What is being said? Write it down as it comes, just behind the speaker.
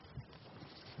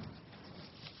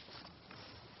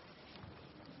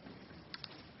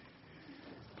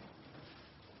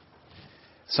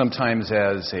Sometimes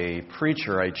as a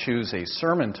preacher, I choose a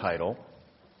sermon title,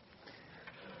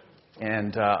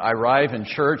 and I arrive in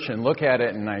church and look at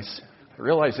it and I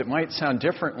realize it might sound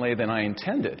differently than I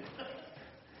intended.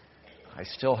 I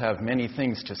still have many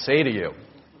things to say to you.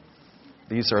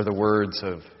 These are the words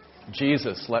of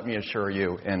Jesus, let me assure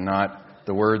you, and not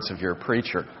the words of your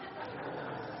preacher.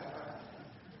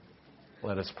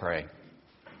 Let us pray.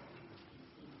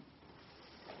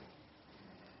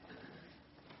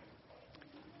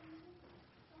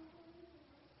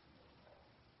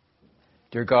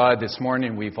 Dear God, this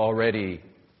morning we've already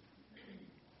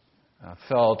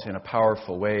felt in a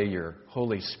powerful way your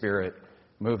Holy Spirit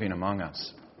moving among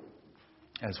us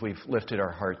as we've lifted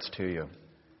our hearts to you.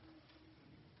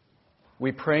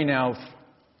 We pray now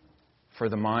for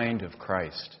the mind of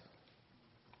Christ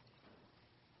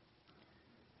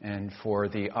and for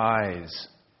the eyes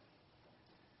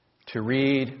to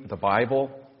read the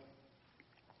Bible,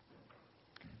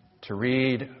 to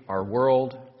read our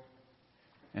world,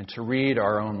 and to read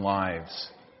our own lives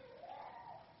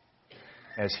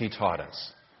as He taught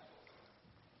us.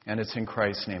 And it's in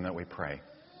Christ's name that we pray.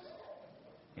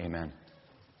 Amen.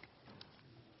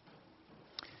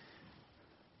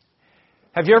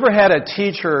 Have you ever had a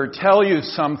teacher tell you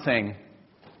something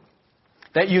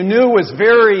that you knew was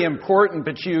very important,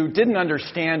 but you didn't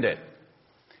understand it?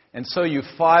 And so you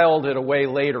filed it away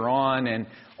later on, and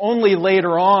only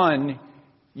later on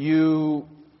you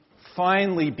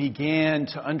finally began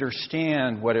to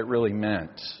understand what it really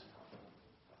meant.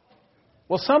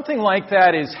 Well, something like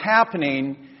that is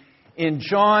happening in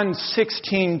John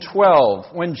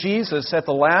 16:12, when Jesus at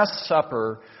the Last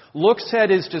Supper looks at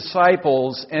His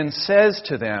disciples and says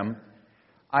to them,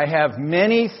 I have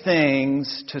many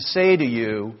things to say to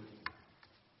you,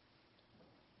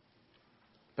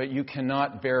 but you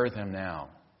cannot bear them now.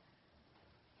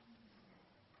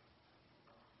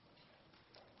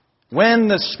 When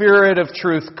the Spirit of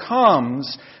truth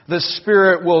comes, the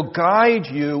Spirit will guide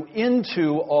you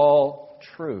into all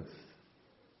truth.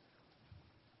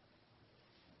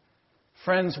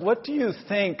 Friends, what do you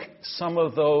think some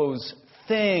of those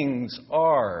things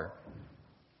are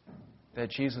that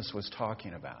Jesus was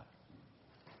talking about?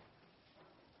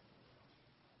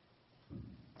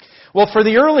 Well, for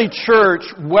the early church,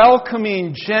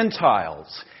 welcoming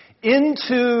Gentiles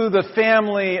into the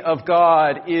family of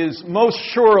God is most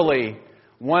surely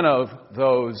one of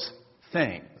those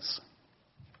things.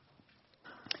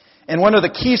 And one of the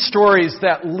key stories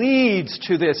that leads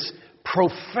to this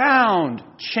profound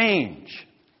change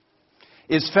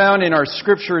is found in our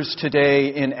scriptures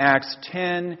today in Acts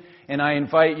 10, and I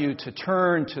invite you to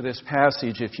turn to this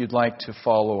passage if you'd like to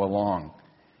follow along.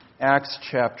 Acts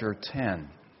chapter 10.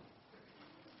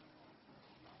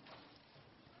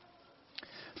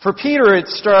 For Peter, it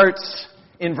starts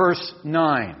in verse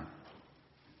 9.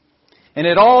 And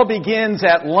it all begins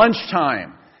at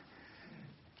lunchtime,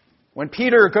 when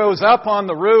Peter goes up on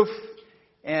the roof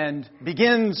and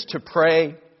begins to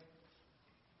pray.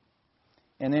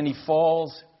 And then he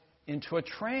falls into a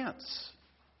trance.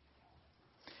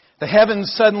 The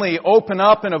heavens suddenly open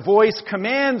up and a voice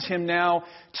commands him now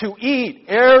to eat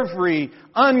every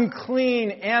unclean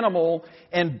animal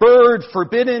and bird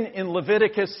forbidden in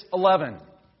Leviticus 11.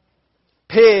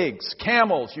 Pigs,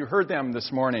 camels, you heard them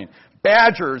this morning,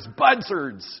 badgers,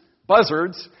 buzzards,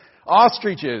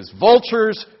 ostriches,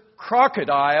 vultures,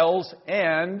 crocodiles,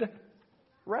 and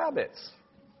rabbits.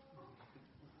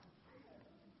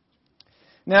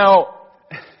 Now,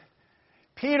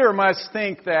 Peter must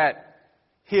think that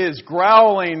his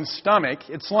growling stomach,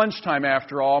 it's lunchtime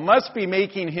after all, must be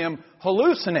making him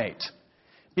hallucinate,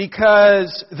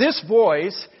 because this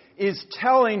voice is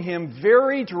telling him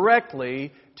very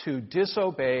directly to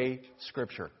disobey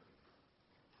Scripture.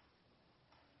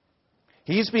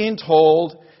 He's being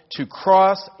told to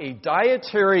cross a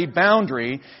dietary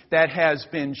boundary that has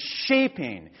been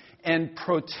shaping and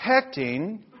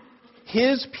protecting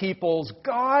His people's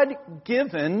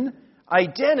God-given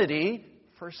identity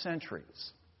for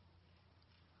centuries.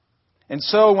 And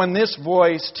so when this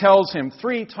voice tells him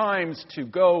 3 times to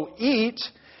go eat,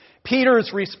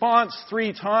 Peter's response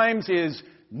 3 times is,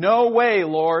 "No way,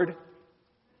 Lord.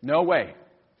 No way.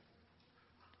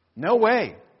 No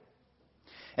way."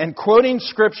 And quoting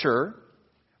Scripture,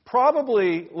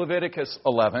 probably Leviticus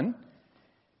 11,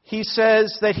 he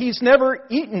says that he's never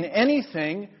eaten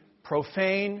anything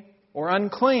profane or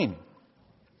unclean.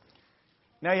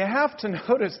 Now you have to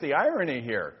notice the irony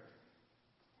here.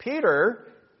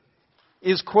 Peter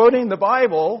is quoting the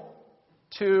Bible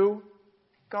to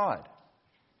God.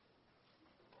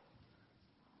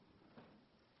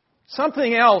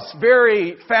 Something else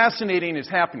very fascinating is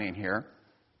happening here.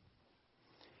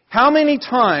 How many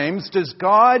times does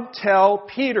God tell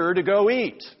Peter to go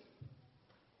eat?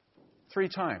 3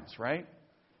 times, right?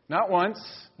 Not once,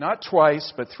 not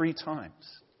twice, but 3 times.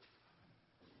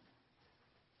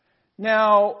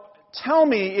 Now, tell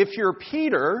me, if you're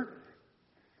Peter,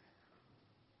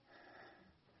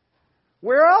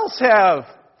 where else have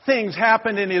things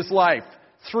happened in his life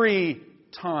 3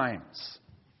 times?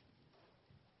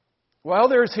 Well,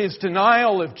 there's his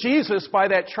denial of Jesus by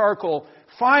that charcoal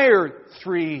fire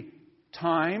 3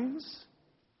 times.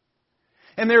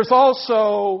 And there's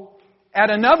also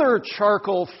at another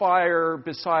charcoal fire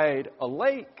beside a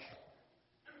lake,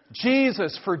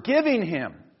 Jesus forgiving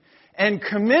him and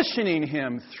commissioning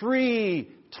him 3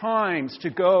 times to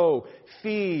go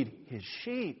feed his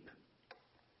sheep.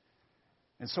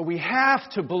 And so we have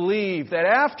to believe that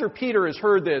after Peter has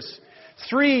heard this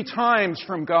 3 times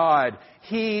from God,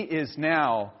 he is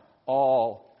now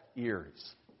all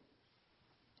ears.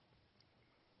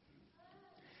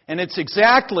 And it's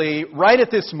exactly right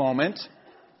at this moment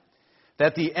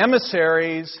that the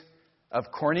emissaries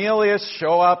of Cornelius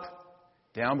show up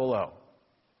down below.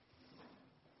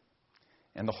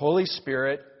 And the Holy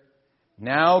Spirit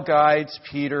now guides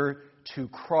Peter to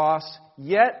cross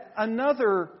yet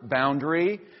another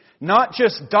boundary, not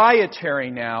just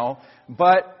dietary now,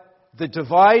 but the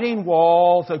dividing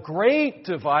wall, the great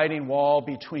dividing wall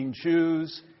between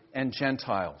Jews and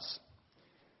Gentiles.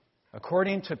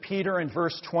 According to Peter in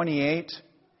verse 28,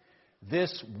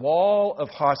 this wall of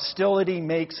hostility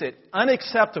makes it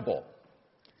unacceptable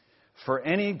for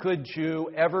any good Jew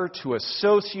ever to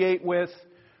associate with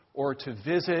or to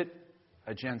visit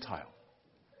a Gentile.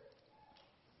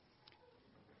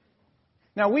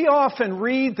 Now, we often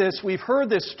read this, we've heard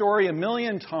this story a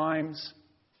million times,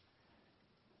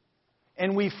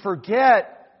 and we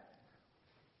forget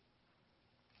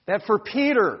that for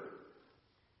Peter,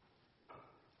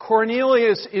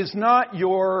 Cornelius is not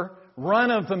your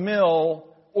run-of-the-mill,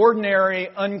 ordinary,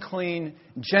 unclean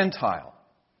Gentile.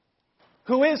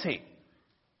 Who is he?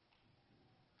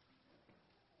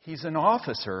 He's an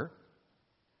officer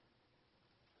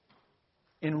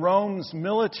in Rome's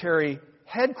military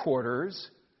headquarters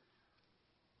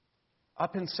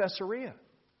up in Caesarea.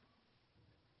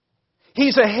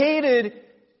 He's a hated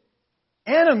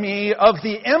enemy of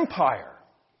the empire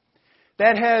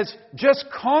that has just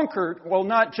conquered, well,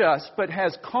 not just, but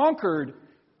has conquered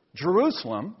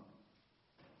Jerusalem,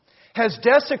 has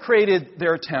desecrated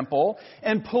their temple,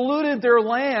 and polluted their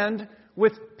land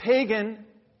with pagan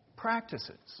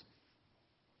practices.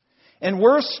 And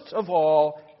worst of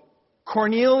all,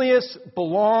 Cornelius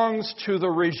belongs to the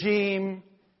regime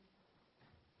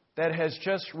that has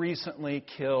just recently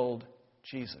killed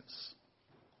Jesus,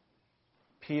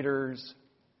 Peter's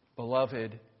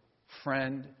beloved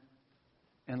friend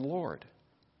and Lord.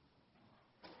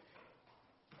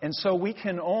 And so we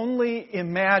can only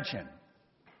imagine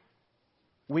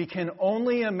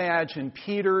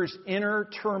Peter's inner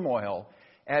turmoil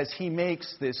as he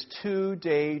makes this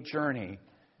 2-day journey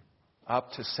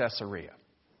up to Caesarea.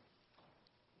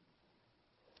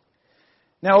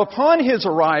 Now, upon his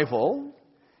arrival,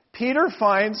 Peter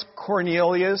finds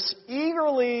Cornelius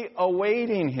eagerly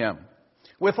awaiting him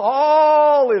with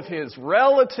all of his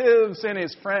relatives and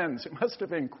his friends. It must have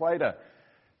been quite a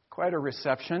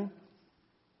reception.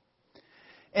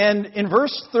 And in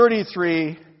verse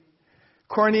 33,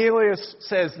 Cornelius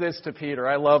says this to Peter.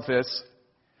 I love this.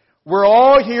 We're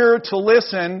all here to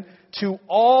listen to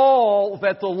all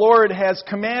that the Lord has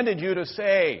commanded you to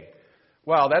say.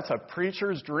 Wow, that's a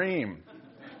preacher's dream.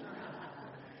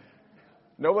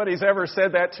 Nobody's ever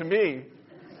said that to me.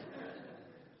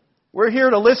 We're here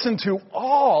to listen to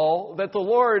all that the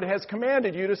Lord has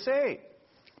commanded you to say.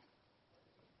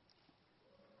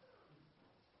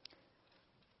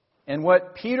 And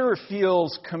what Peter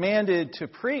feels commanded to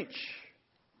preach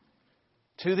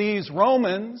to these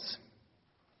Romans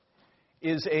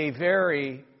is a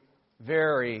very,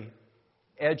 very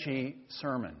edgy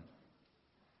sermon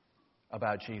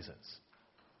about Jesus.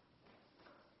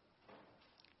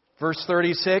 Verse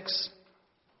 36,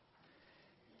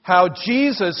 how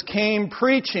Jesus came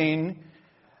preaching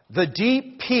the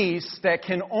deep peace that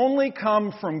can only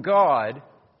come from God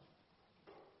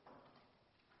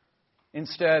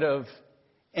instead of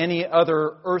any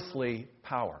other earthly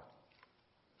power.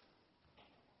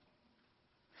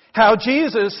 How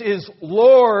Jesus is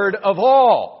Lord of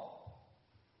all.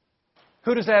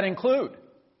 Who does that include?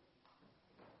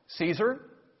 Caesar?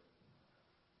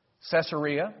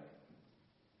 Caesarea?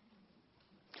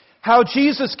 How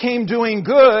Jesus came doing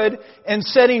good and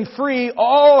setting free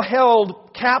all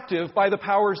held captive by the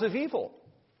powers of evil.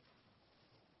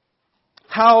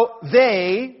 How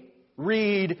they,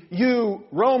 read, you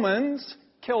Romans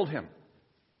killed him.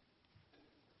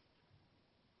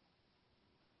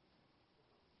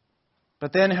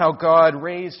 But then how God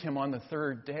raised him on the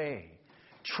third day,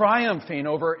 triumphing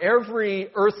over every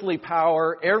earthly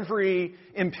power, every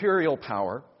imperial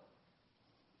power.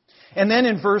 And then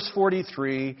in verse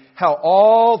 43, how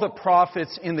all the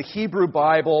prophets in the Hebrew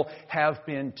Bible have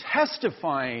been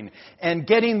testifying and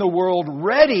getting the world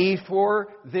ready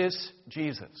for this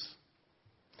Jesus.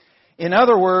 In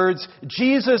other words,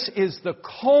 Jesus is the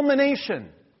culmination,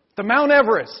 the Mount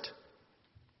Everest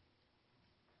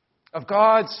of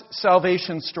God's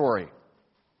salvation story.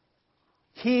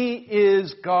 He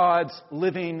is God's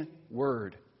living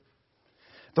Word.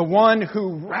 The one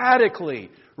who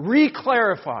radically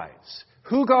reclarifies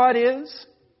who God is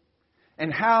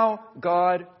and how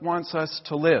God wants us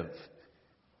to live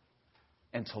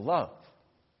and to love.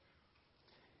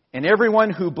 And everyone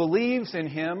who believes in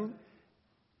Him,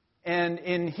 and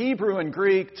in Hebrew and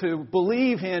Greek, to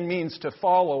believe in means to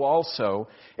follow also.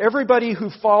 Everybody who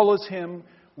follows Him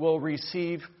will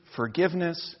receive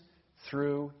forgiveness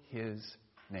through His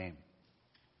name.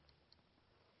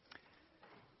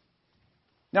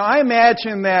 Now, I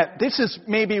imagine that this is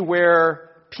maybe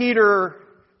where Peter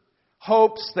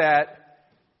hopes that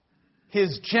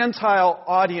his Gentile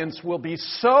audience will be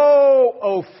so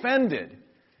offended,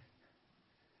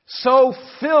 so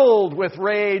filled with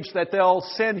rage, that they'll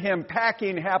send him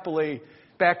packing happily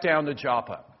back down to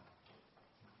Joppa.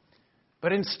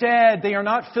 But instead, they are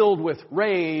not filled with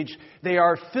rage. They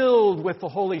are filled with the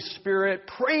Holy Spirit,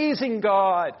 praising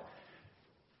God,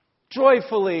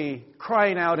 joyfully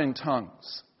crying out in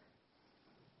tongues.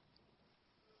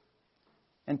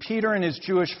 And Peter and his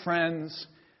Jewish friends,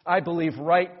 I believe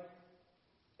right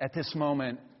at this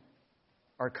moment,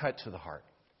 are cut to the heart.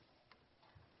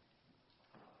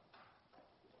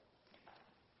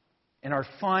 And are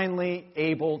finally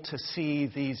able to see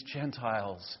these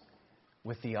Gentiles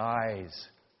with the eyes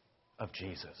of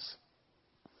Jesus.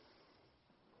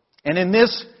 And in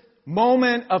this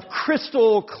moment of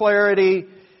crystal clarity,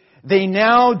 they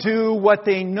now do what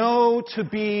they know to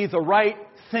be the right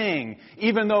thing,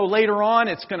 even though later on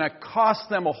it's going to cost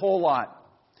them a whole lot.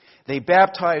 They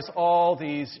baptize all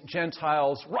these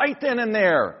Gentiles right then and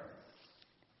there.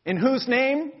 In whose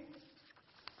name?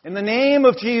 In the name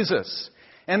of Jesus.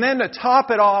 And then to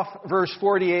top it off, verse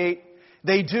 48,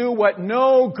 they do what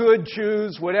no good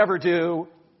Jews would ever do.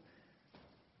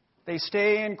 They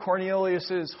stay in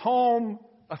Cornelius' home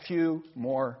a few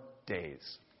more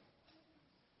days.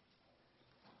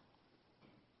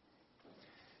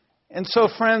 And so,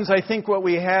 friends, I think what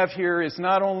we have here is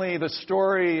not only the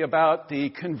story about the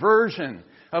conversion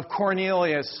of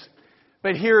Cornelius,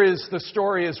 but here is the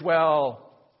story as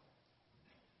well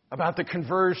about the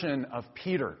conversion of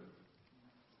Peter.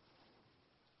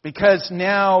 Because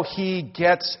now he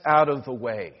gets out of the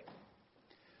way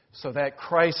so that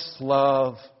Christ's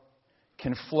love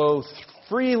can flow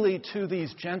freely to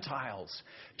these Gentiles,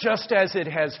 just as it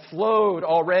has flowed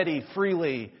already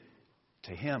freely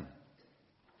to him.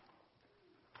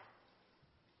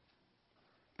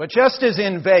 But just as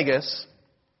in Vegas,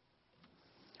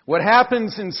 what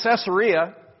happens in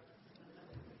Caesarea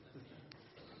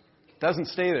doesn't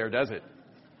stay there, does it?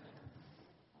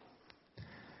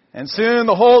 And soon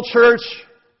the whole church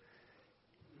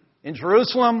in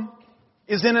Jerusalem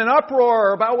is in an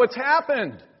uproar about what's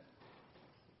happened.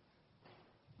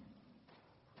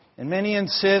 And many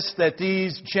insist that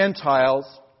these Gentiles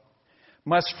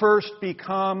must first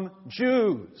become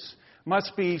Jews,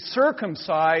 must be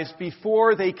circumcised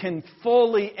before they can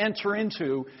fully enter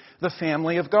into the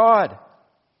family of God.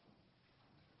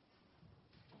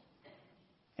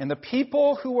 And the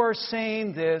people who are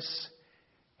saying this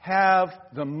have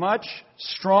the much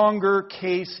stronger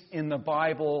case in the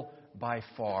Bible by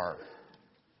far.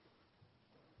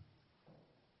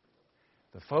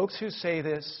 The folks who say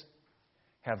this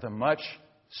have the much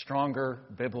stronger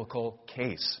biblical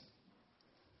case.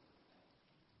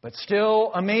 But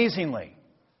still, amazingly,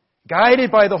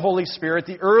 guided by the Holy Spirit,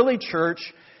 the early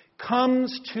church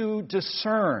comes to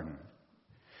discern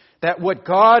that what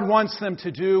God wants them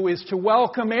to do is to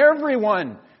welcome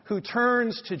everyone who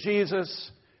turns to Jesus,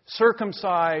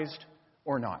 circumcised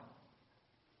or not.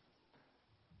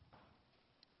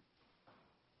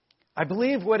 I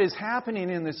believe what is happening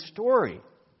in this story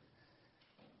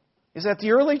is that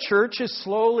the early church is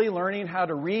slowly learning how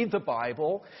to read the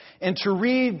Bible and to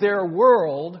read their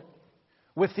world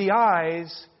with the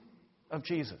eyes of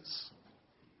Jesus.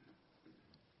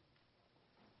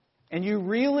 And you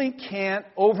really can't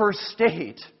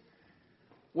overstate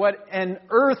what an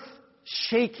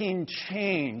earth-shaking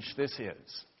change this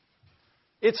is.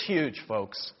 It's huge,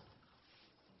 folks.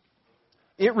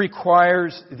 It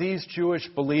requires these Jewish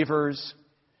believers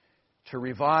to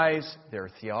revise their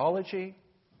theology,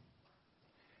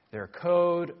 their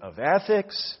code of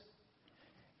ethics,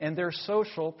 and their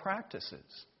social practices.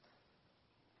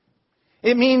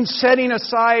 It means setting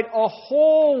aside a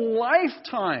whole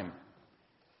lifetime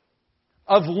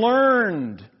of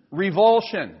learned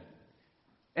revulsion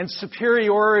and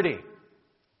superiority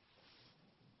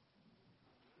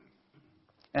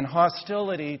and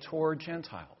hostility toward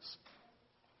Gentiles.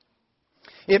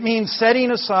 It means setting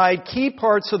aside key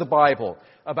parts of the Bible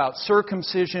about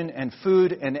circumcision and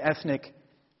food and ethnic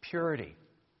purity.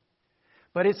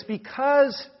 But it's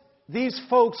because these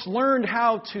folks learned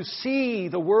how to see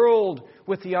the world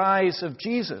with the eyes of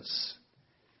Jesus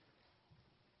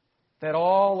that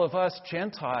all of us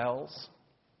Gentiles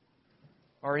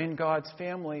are in God's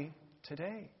family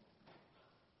today.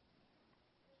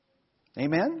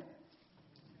 Amen?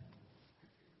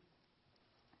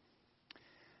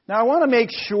 Now, I want to make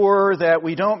sure that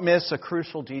we don't miss a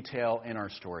crucial detail in our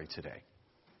story today.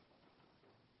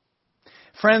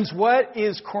 Friends, what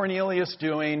is Cornelius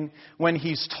doing when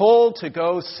he's told to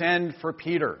go send for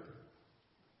Peter?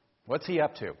 What's he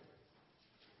up to?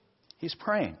 He's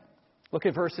praying. Look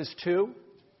at verses 2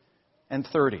 and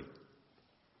 30.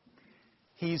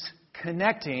 He's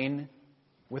connecting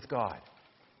with God.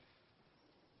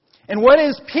 And what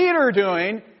is Peter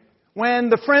doing when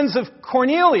the friends of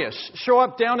Cornelius show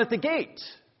up down at the gate?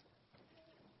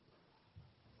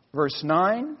 Verse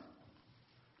 9,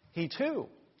 he too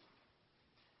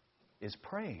is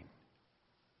praying,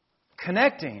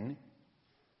 connecting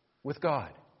with God.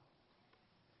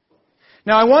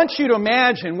 Now, I want you to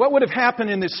imagine what would have happened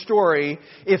in this story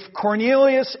if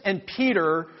Cornelius and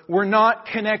Peter were not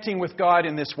connecting with God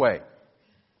in this way.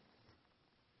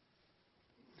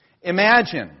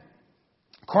 Imagine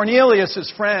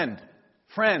Cornelius'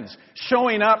 friends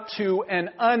showing up to an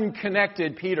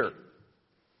unconnected Peter.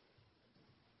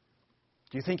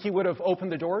 Do you think he would have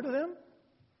opened the door to them?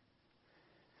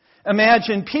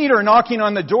 Imagine Peter knocking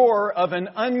on the door of an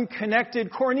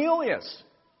unconnected Cornelius.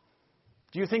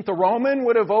 Do you think the Roman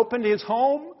would have opened his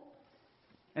home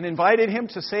and invited him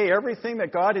to say everything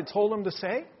that God had told him to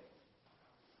say?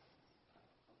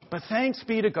 But thanks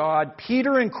be to God,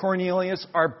 Peter and Cornelius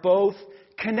are both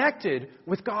connected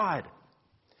with God.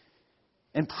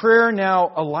 And prayer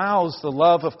now allows the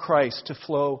love of Christ to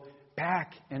flow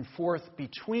back and forth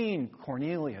between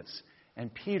Cornelius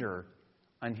and Peter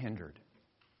unhindered.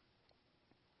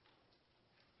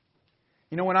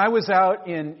 You know, when I was out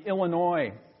in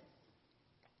Illinois,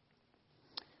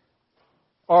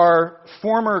 our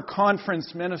former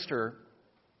conference minister,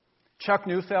 Chuck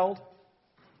Neufeld,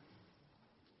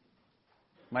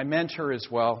 my mentor as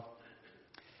well,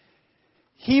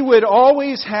 he would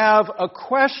always have a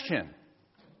question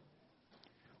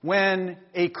when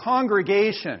a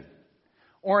congregation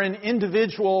or an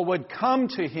individual would come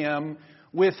to him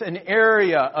with an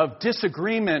area of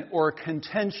disagreement or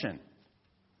contention.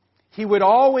 He would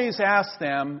always ask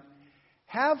them,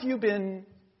 "Have you been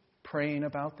praying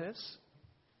about this?"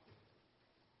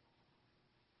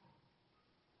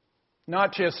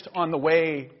 Not just on the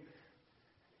way,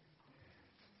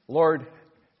 "Lord,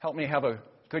 help me have a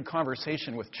good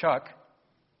conversation with Chuck."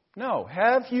 No,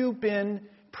 have you been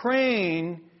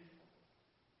praying?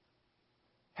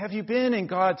 Have you been in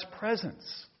God's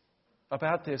presence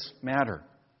about this matter?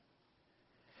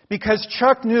 Because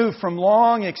Chuck knew from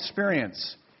long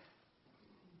experience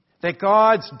that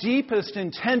God's deepest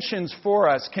intentions for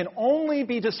us can only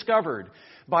be discovered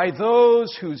by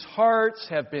those whose hearts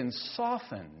have been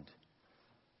softened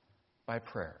by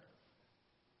prayer.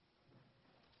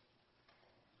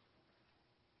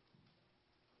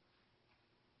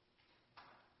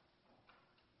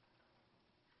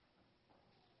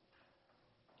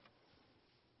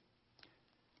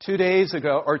 Two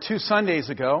Sundays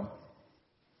ago,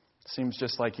 seems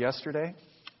just like yesterday,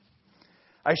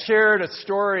 I shared a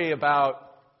story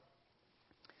about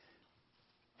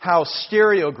how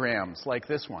stereograms like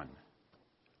this one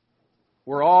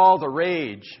were all the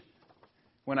rage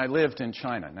when I lived in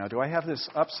China. Now, do I have this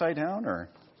upside down or?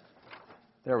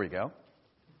 There we go.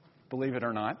 Believe it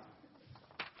or not.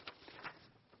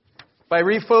 By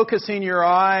refocusing your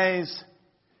eyes,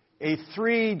 a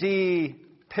 3D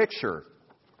picture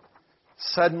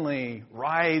suddenly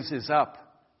rises up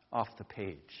off the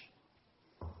page.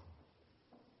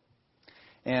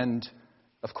 And,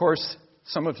 of course,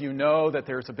 some of you know that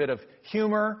there's a bit of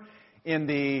humor in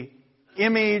the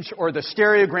image or the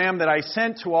stereogram that I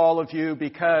sent to all of you,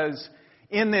 because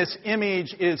in this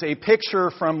image is a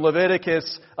picture from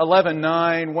Leviticus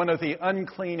 11:9, one of the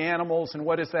unclean animals. And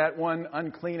what is that one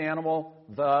unclean animal?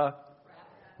 The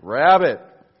Rabbit.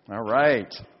 All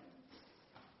right.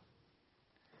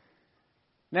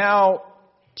 Now,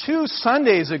 2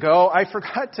 Sundays ago, I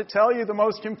forgot to tell you the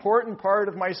most important part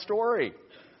of my story.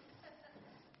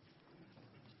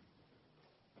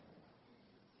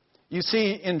 You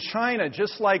see, in China,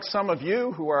 just like some of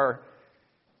you who are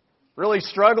really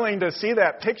struggling to see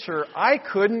that picture, I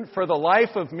couldn't, for the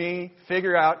life of me,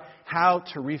 figure out how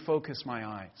to refocus my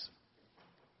eyes.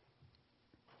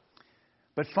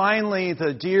 But finally,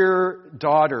 the dear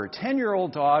daughter,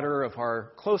 10-year-old daughter of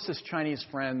our closest Chinese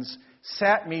friends,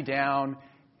 sat me down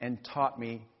and taught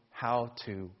me how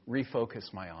to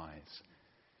refocus my eyes.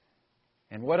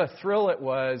 And what a thrill it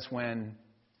was when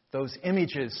those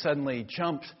images suddenly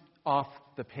jumped off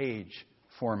the page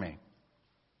for me.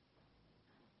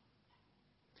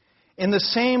 In the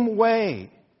same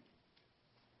way,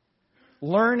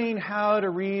 learning how to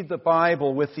read the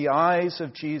Bible with the eyes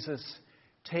of Jesus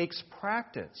takes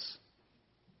practice.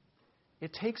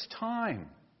 It takes time,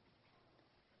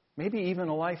 maybe even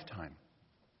a lifetime.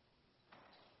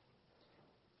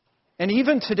 And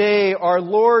even today, our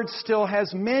Lord still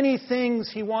has many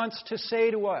things He wants to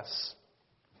say to us.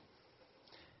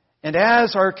 And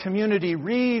as our community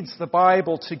reads the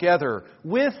Bible together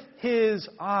with His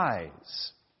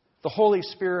eyes, the Holy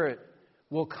Spirit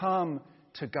will come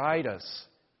to guide us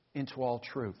into all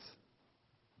truth.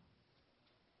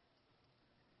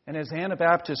 And as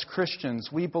Anabaptist Christians,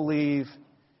 we believe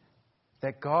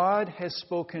that God has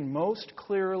spoken most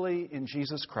clearly in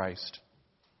Jesus Christ.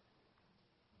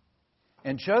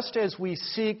 And just as we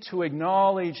seek to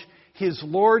acknowledge His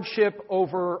lordship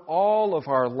over all of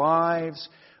our lives,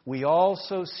 we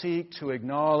also seek to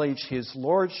acknowledge His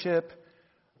lordship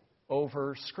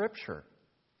over Scripture,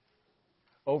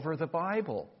 over the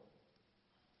Bible,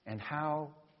 and how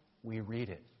we read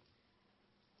it.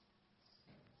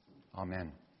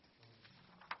 Amen.